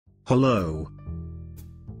Hello.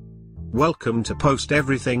 Welcome to Post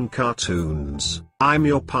Everything Cartoons. I'm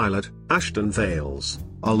your pilot, Ashton Vales,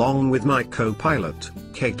 along with my co-pilot,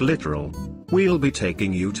 Kate Littrell. We'll be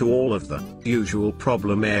taking you to all of the usual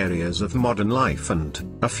problem areas of modern life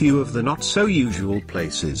and a few of the not-so-usual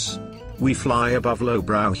places. We fly above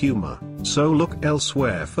lowbrow humor, so look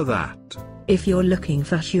elsewhere for that. If you're looking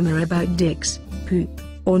for humor about dicks, poop,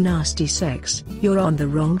 or nasty sex, you're on the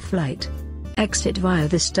wrong flight. Exit via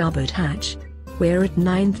the starboard hatch. We're at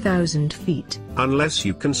 9,000 feet. Unless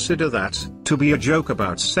you consider that to be a joke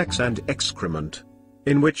about sex and excrement.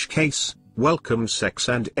 In which case, welcome sex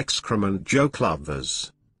and excrement joke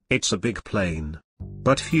lovers. It's a big plane.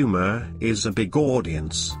 But humor is a big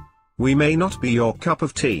audience. We may not be your cup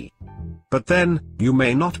of tea. But then, you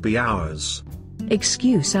may not be ours.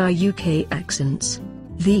 Excuse our UK accents.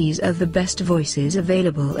 These are the best voices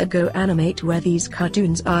available at Go Animate where these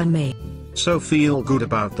cartoons are made. So feel good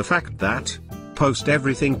about the fact that Post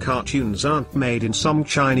Everything cartoons aren't made in some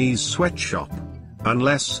Chinese sweatshop.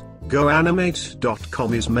 Unless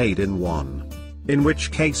GoAnimate.com is made in one. In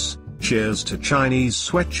which case, cheers to Chinese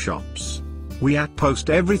sweatshops. We at Post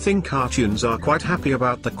Everything cartoons are quite happy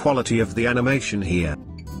about the quality of the animation here.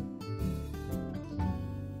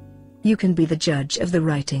 You can be the judge of the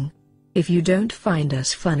writing. If you don't find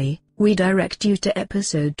us funny, we direct you to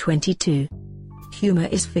episode 22. Humor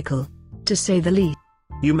is fickle, to say the least.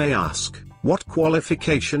 You may ask, what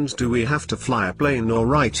qualifications do we have to fly a plane or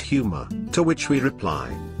write humor? To which we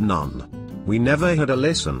reply, none. We never had a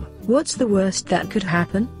lesson. What's the worst that could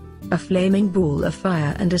happen? A flaming ball of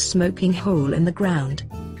fire and a smoking hole in the ground.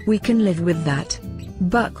 We can live with that.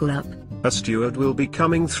 Buckle up. A steward will be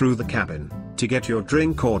coming through the cabin to get your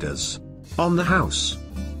drink orders. On the house.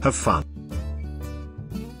 Have fun.